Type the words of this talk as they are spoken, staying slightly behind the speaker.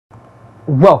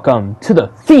Welcome to the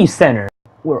Feast Center,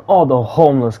 where all the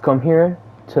homeless come here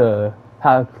to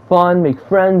have fun, make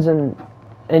friends, and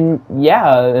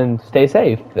stay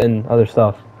safe and other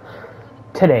stuff.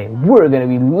 Today, we're gonna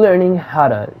be learning how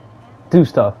to do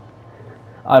stuff.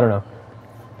 I don't know.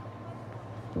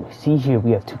 See here, we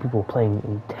have two people playing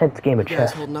an intense game of You guys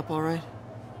chess. holding up all right?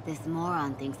 This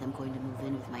moron thinks I'm going to move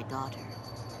in with my daughter.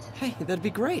 Hey, that'd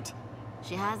be great.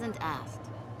 She hasn't asked,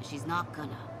 and she's not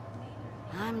gonna.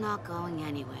 I'm not going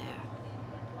anywhere.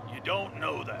 You don't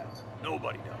know that.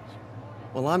 Nobody does.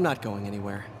 Well, I'm not going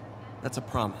anywhere. That's a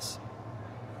promise.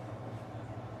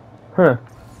 Huh.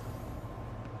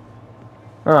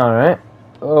 Alright.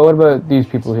 What about these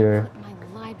people here? My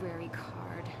library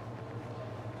card.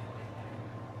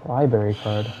 Library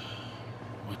card.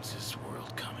 What's this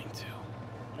world coming to?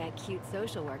 That cute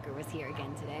social worker was here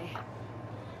again today.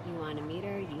 You want to meet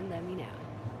her, you let me know.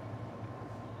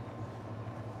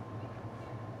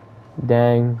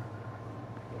 Dang.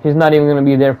 He's not even gonna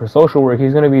be there for social work.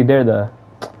 He's gonna be there to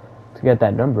get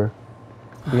that number.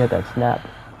 To get that snap.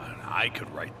 I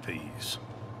could write these.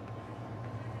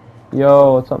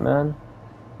 Yo, what's up, man?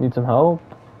 Need some help?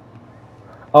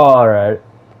 Alright.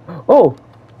 Oh!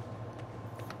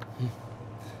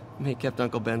 May kept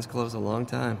Uncle Ben's clothes a long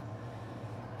time.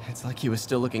 It's like he was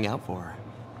still looking out for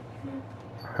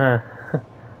her. Huh.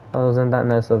 That wasn't that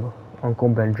nice of Uncle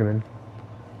Benjamin.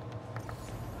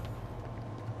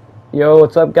 Yo,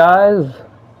 what's up, guys?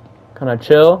 Kinda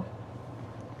chill?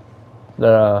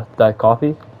 That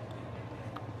coffee?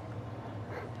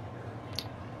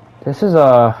 This is,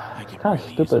 kinda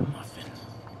stupid.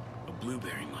 A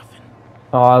blueberry muffin.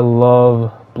 Oh, I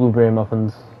love blueberry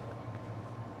muffins.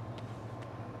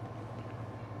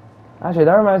 Actually,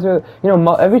 that reminds me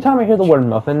of, every time I hear the word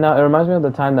muffin now, it reminds me of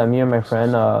the time that me and my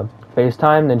friend,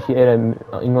 FaceTimed, and she ate an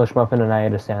English muffin and I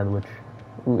ate a sandwich.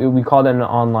 We called it an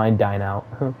online dine out.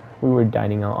 We were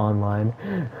dining out online.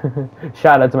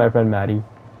 Shout out to my friend Maddie.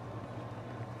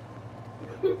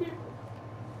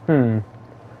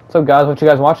 What's up, guys? What you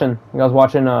guys watching? You guys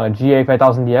watching GA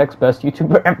 5000DX, best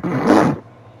YouTuber?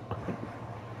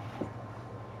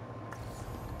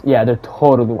 Yeah, they're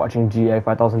totally watching GA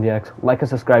 5000DX. Like and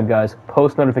subscribe, guys.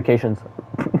 Post notifications.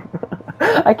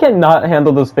 I cannot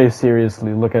handle this face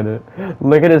seriously. Look at it.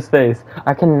 Look at his face.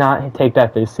 I cannot take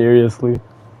that face seriously.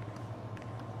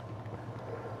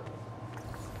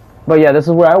 But yeah, this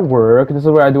is where I work. This is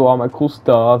where I do all my cool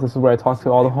stuff. This is where I talk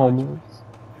to all the homeless.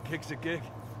 A gig's a gig.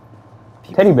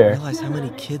 People Teddy bear. don't realize how many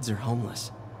kids are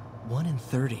homeless. 1 in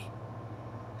 30.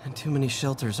 And too many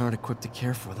shelters aren't equipped to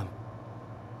care for them.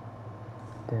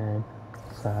 Dang.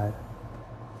 Sad.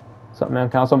 What's up, man?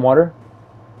 Can I have some water?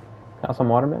 Can I have some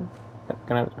water, man?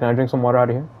 Can I drink some water out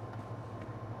of here?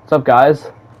 What's up,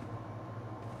 guys?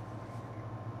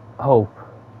 Hope.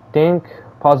 Think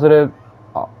positive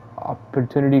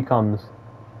opportunity comes.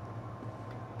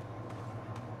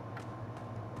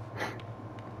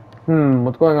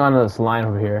 What's going on in this line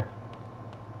over here?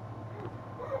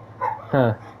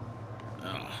 Huh.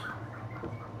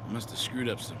 Must have screwed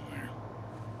up somewhere.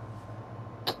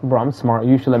 Bro, I'm smart.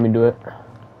 You should let me do it.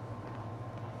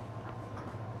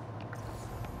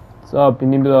 What's up? You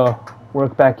need to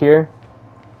work back here?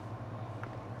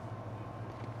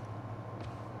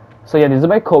 So yeah, these are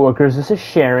my coworkers. This is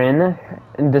Sharon,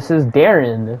 and this is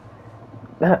Darren.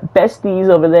 Besties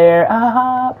over there.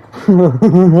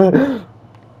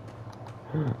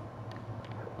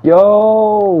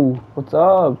 Yo, what's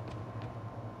up?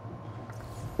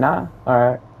 Nah, all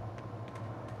right.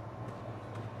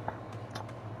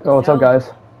 Yo, what's up, guys?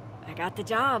 I got the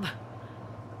job.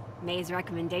 May's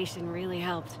recommendation really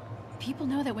helped. People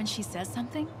know that when she says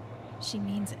something, she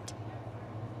means it.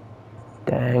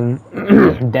 Dang,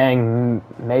 dang.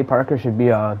 May Parker should be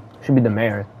the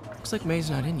mayor. Looks like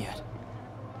May's not in yet.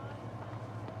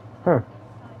 Huh.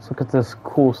 Let's look at this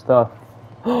cool stuff.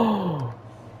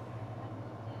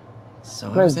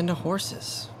 So I was into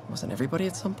horses. Wasn't everybody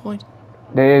at some point?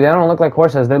 They don't look like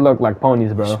horses. They look like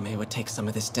ponies, Wish bro. May would take some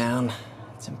of this down.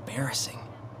 It's embarrassing.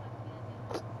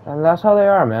 And that's how they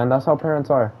are, man. That's how parents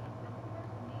are.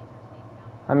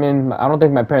 I mean, I don't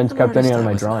think my parents kept any of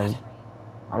my drawings.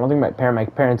 I don't think my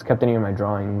parents kept any of my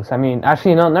drawings. I mean,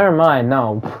 actually, no, never mind.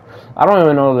 No, I don't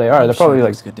even know who they are. They're probably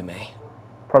like good to May.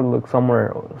 probably look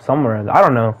somewhere. I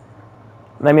don't know.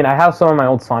 I mean, I have some of my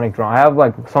old Sonic drawings. I have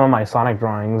like some of my Sonic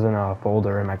drawings in a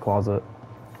folder in my closet.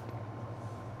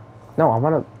 No, I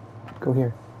wanna go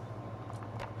here.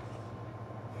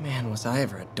 Man, was I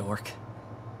ever a dork.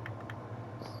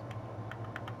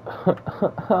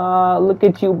 Look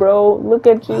at you, bro. Look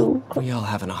at you. Well, we all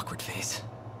have an awkward face.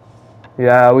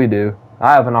 Yeah, we do.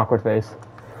 I have an awkward face.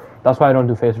 That's why I don't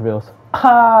do face reveals.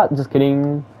 Ah, just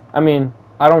kidding. I mean,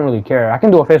 I don't really care. I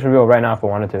can do a face reveal right now if I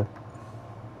wanted to.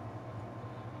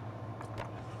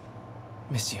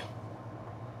 Miss you.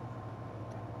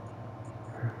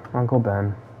 Uncle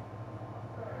Ben.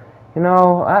 You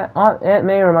know, Aunt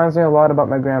May reminds me a lot about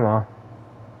my grandma.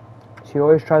 She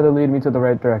always tried to lead me to the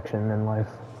right direction in life.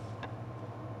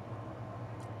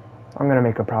 I'm gonna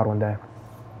make her proud one day.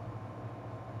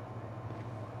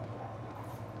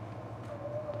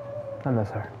 I miss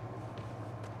her.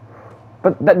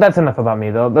 But that's enough about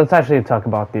me, though. Let's actually talk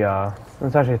about the,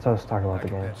 let's talk about the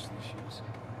game.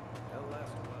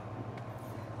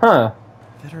 Huh.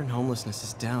 Veteran homelessness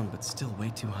is down, but still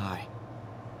way too high.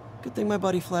 Good thing my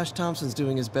buddy Flash Thompson's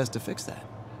doing his best to fix that.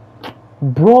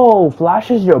 Bro,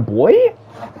 Flash is your boy?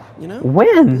 You know,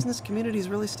 When? the business community's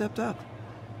really stepped up.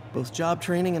 Both job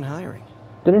training and hiring.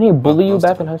 Didn't he bully you most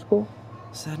back of in it. high school?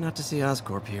 Sad not to see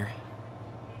Oscorp here.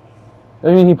 I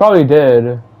mean, he probably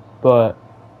did, but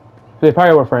they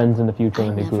probably were friends in the future I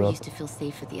when they never grew up. used to feel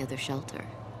safe at the other shelter.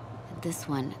 At this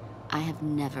one, I have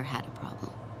never had a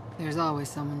problem. There's always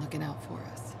someone looking out for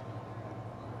us.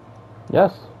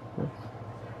 Yes.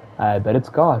 I bet it's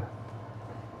God.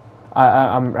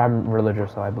 I'm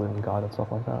religious, so I believe in God and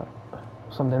stuff like that.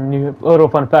 Something new, a little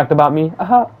fun fact about me.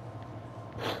 Aha.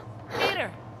 Peter,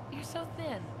 you're so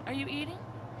thin. Are you eating?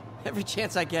 Every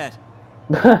chance I get.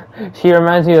 She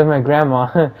reminds me of my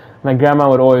grandma. My grandma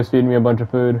would always feed me a bunch of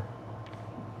food.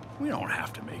 We don't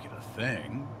have to make it a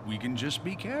thing. We can just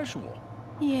be casual.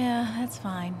 Yeah, that's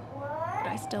fine. But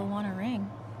I still want a ring.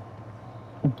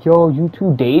 Yo, you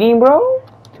two dating, bro?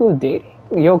 You two dating?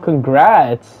 Yo,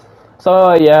 congrats.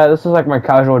 So yeah, this is like my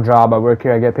casual job. I work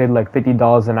here. I get paid like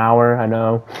 $50 an hour. I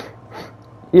know.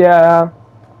 Yeah.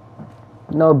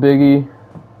 No biggie.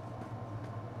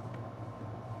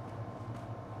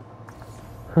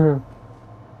 Yo,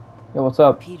 what's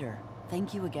up? Peter,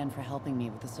 thank you again for helping me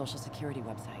with the Social Security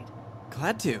website.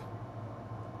 Glad to.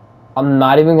 I'm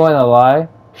not even going to lie.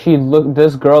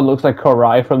 This girl looks like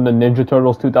Karai from the Ninja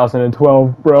Turtles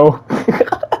 2012, bro.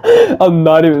 I'm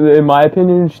not even, in my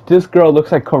opinion, this girl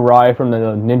looks like Karai from the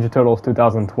Ninja Turtles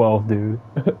 2012, dude.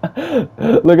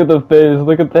 Look at the face,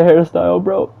 look at the hairstyle,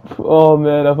 bro. Oh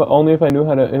man, only if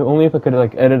I could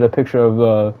like edit a picture of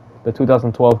the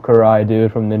 2012 Karai,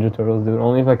 dude, from Ninja Turtles, dude.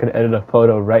 Only if I could edit a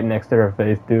photo right next to her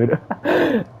face, dude.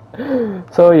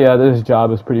 So yeah, this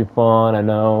job is pretty fun, I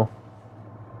know.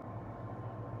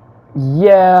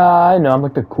 Yeah, I know, I'm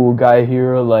like the cool guy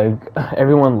here, like,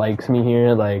 everyone likes me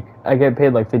here, like, I get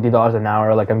paid like $50 an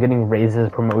hour, like, I'm getting raises,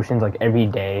 promotions, like, every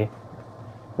day.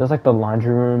 There's like the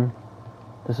laundry room.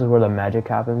 This is where the magic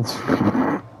happens.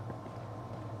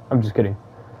 I'm just kidding.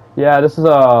 Yeah, this is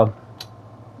some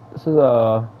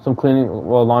cleaning,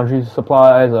 well, laundry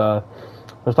supplies,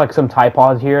 there's like some Tide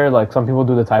Pods here, like, some people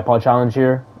do the Tide Pod challenge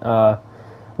here.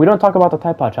 We don't talk about the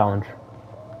Tide Pod challenge.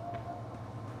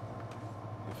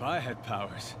 If I had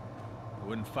powers, I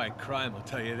wouldn't fight crime, I'll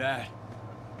tell you that.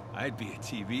 I'd be a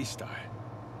TV star.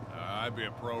 I'd be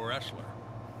a pro wrestler.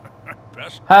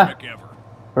 Best Huh. gimmick ever.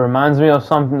 Reminds me of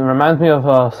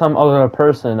some other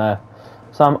person,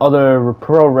 some other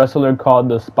pro wrestler called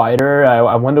the Spider.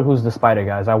 I wonder who's the Spider,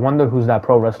 guys. I wonder who's that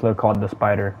pro wrestler called the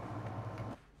Spider.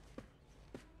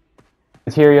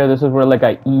 Cafeteria, this is where like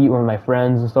I eat with my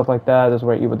friends and stuff like that. This is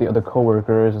where I eat with the other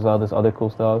coworkers. There's all this other cool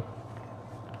stuff.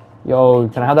 Yo,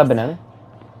 can I have that banana?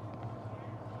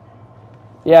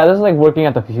 Yeah, this is like working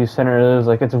at the Fuse Center.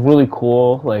 Like, it's really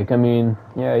cool. Like, I mean,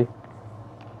 yeah,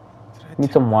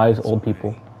 meet some wise old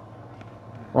people.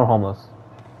 Or homeless.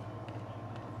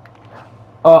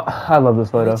 Oh, I love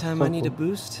this photo. Every time So I need a cool.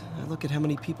 boost, I look at how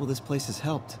many people this place has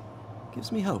helped.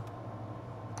 Gives me hope.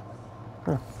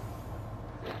 Huh.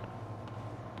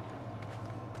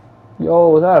 Yo,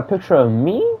 was that a picture of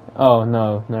me? Oh,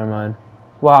 no, never mind.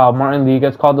 Wow, Martin Lee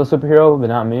gets called the superhero, but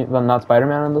not me, but not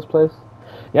Spider-Man in this place.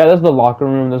 Yeah, this is the locker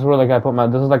room. This is where like I put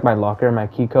this is like my locker. My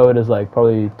key code is like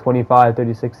probably 25,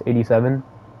 36, 87,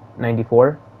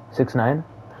 94, 69.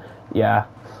 Yeah.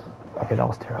 Okay, that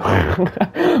was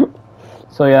terrible.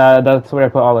 So yeah, that's where I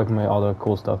put all the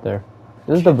cool stuff there.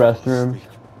 This is the restroom.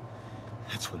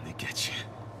 That's when they get you.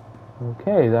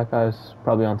 Okay, that guy's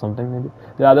probably on something maybe.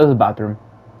 Yeah, this is the bathroom.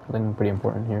 Something pretty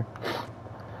important here.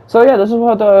 So yeah, this is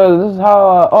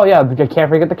how. Oh yeah, I can't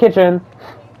forget the kitchen.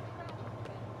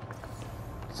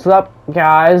 What's up,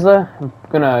 guys?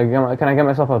 Can I get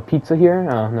myself a pizza here?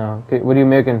 Oh no. Okay, what are you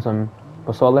making? Some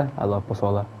pozole? I love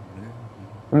pozole.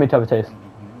 Let me have a taste.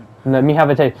 Let me have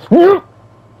a taste.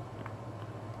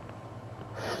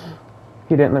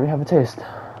 He didn't let me have a taste.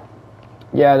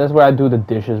 Yeah, that's where I do the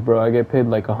dishes, bro. I get paid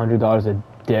like $100 a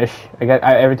dish.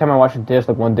 Every time I wash a dish,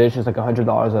 like one dish is like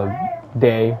 $100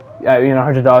 day. You know,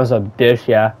 $100 a dish.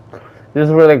 Yeah, this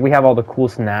is where like we have all the cool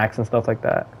snacks and stuff like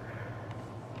that.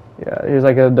 Yeah, here's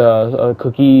like the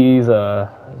cookies. Is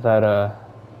that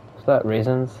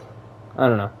raisins? I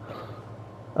don't know.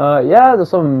 Yeah, there's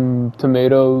some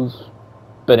tomatoes,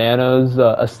 bananas,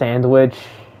 a sandwich.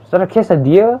 Is that a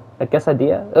quesadilla? A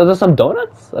quesadilla? There's some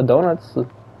donuts. Donuts.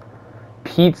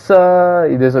 Pizza.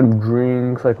 There's some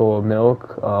drinks like a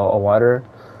milk, a water.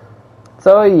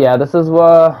 So yeah, this is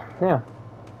yeah.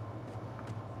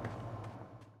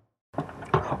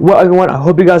 Well, everyone, I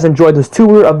hope you guys enjoyed this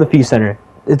tour of the Feast Center.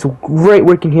 It's great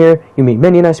working here. You meet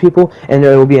many nice people, and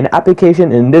there will be an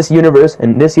application in this universe,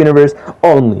 and this universe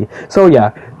only. So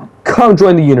yeah, come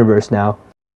join the universe now.